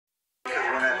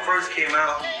first came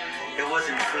out, it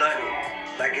wasn't flooded.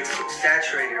 Like it's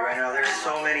saturated right now. There's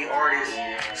so many artists,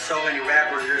 so many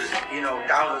rappers. There's, you know,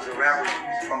 thousands of rappers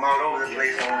from all over the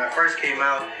place. And when I first came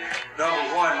out, number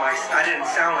one, I didn't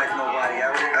sound like nobody. I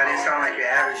didn't sound like your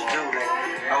average dude. Like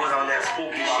I was on that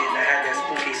spooky shit and I had that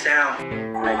spooky sound.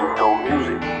 Making dope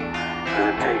music,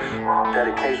 because it takes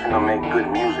dedication to make good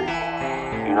music.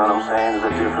 You know what I'm saying? There's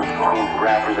a difference between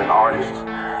rappers and artists.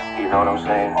 You know what I'm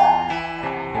saying?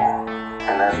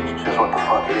 And that's just what the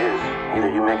fuck it is. Either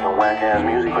you making whack-ass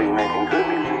music or you making good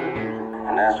music.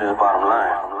 And that's just bottom line.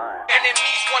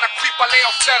 Enemies wanna creep, I lay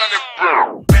off set on them.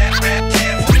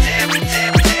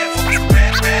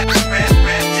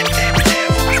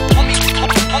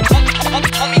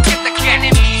 Homie, get the cat.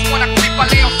 Enemies wanna creep, I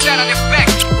lay off set on their back.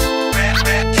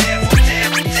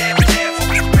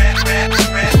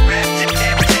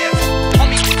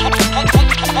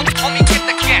 Homie, get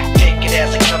the cat. Take it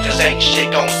as it comes, just ain't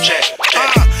shit gon' check.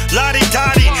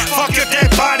 Lottie-dottie, fuck your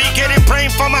dead body. Getting brain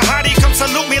from a hottie, come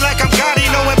salute me like I'm Gotti.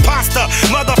 No imposter,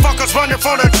 motherfuckers running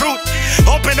for the truth.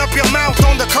 Open up your mouth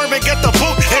on the curb and get the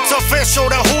boot. It's official,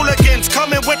 the hooligans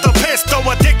coming with the pistol.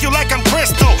 I dick you like I'm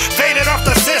Crystal, faded off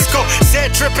the Cisco.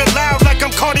 Said tripping loud like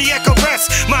I'm cardiac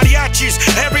arrest. Mariachis,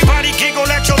 everybody giggle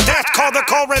at your death. Call the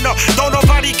coroner, don't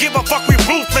nobody give a fuck, we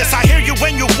ruthless. I hear you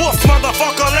when you woof,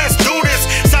 motherfucker, let's do this.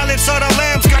 Silence of the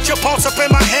lambs, got your pulse up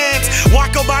in my hands.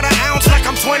 Walk about an ounce like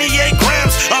I'm 28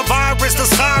 grams. A virus, the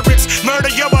sirens,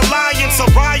 murder your alliance. A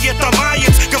riot, the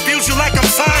Mayans, confuse you like I'm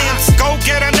science. Go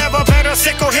get a never better,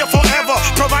 sicko here forever.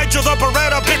 Provide you the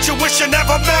Beretta, bitch, you wish you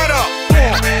never met her.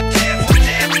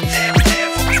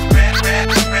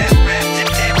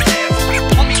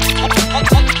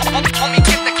 Homie,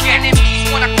 get the cat. Enemies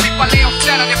wanna creep, I lay off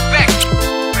set on their back.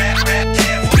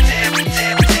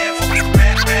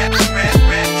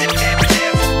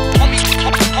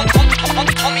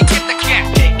 Homie, get the cat.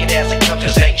 Take it as it comes,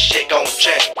 just ain't shit gon'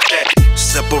 check.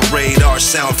 Separate our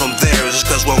sound from theirs,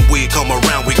 cause when we come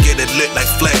around we get it lit like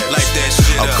flares. Like that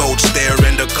shit. A cold stare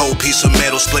and a cold piece of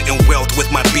metal, splitting wealth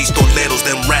with my pistoleros,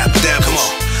 them rap devils. Come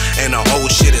on. And our old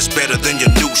shit is better than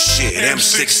your new shit.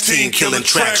 M16 killing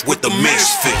tracks with the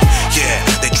Misfit. Yeah,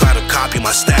 they try to copy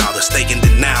my style, they stay in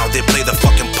denial. They play the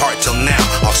fucking part till now.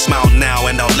 I'll smile now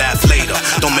and I'll laugh later.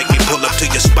 Don't make me pull up to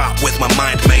your spot with my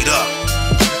mind made up.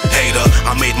 Hater,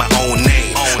 I made my own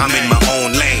name, I'm in my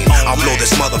own lane. I'll blow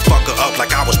this motherfucker up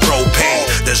like I was propane.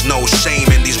 There's no shame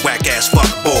in these whack-ass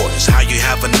fuckboys. How you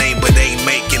have a name but ain't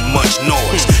making much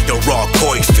noise? You're raw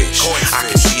koi fish, I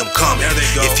can see them coming.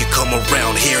 If you come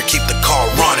around here and keep the car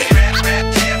running.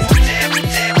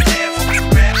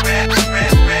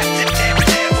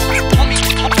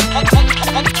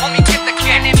 Homie, get the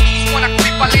cat. Enemies wanna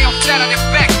creep, I lay off set on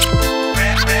their back.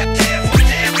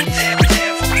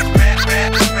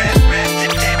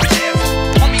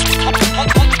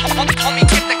 Homie,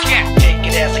 get the cat. Take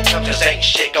it as it comes, just ain't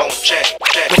shit gon' check.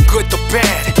 The good, the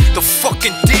bad, the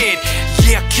fucking dead.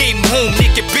 Yeah, I came home,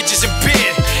 naked bitches in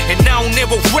bed. And I don't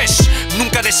ever rest,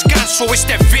 nunca descanso. It's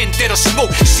that vendetta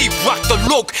smoke, see rock the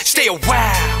look, stay a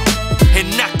while. And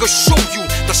I could show you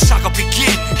the saga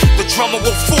begin. The drama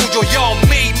will fool you, y'all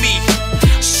made me.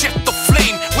 Set the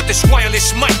flame with this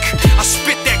wireless mic. I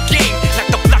spit that game like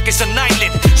the block is an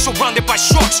island, surrounded by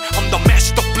sharks. I'm the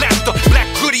master blaster, black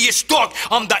hoodie is dark.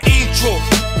 I'm the angel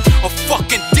of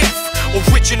fucking death,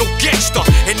 original gangster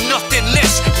and nothing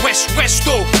less.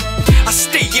 Resto, I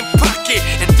stay in pocket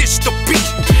and this the beat,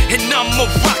 and I'm a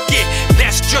rocket.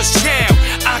 That's just how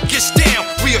I get down.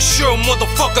 Reassure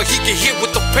motherfucker he can hit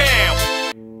with the pound.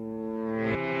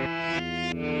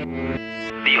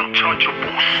 The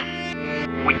Untouchables.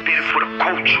 We did it for the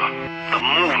culture, the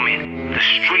movement, the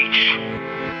streets.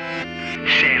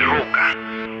 Said Roca,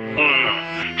 Uno,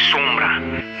 Sombra,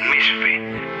 Misfit.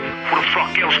 Who the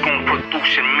fuck else gonna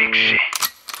produce and mix it?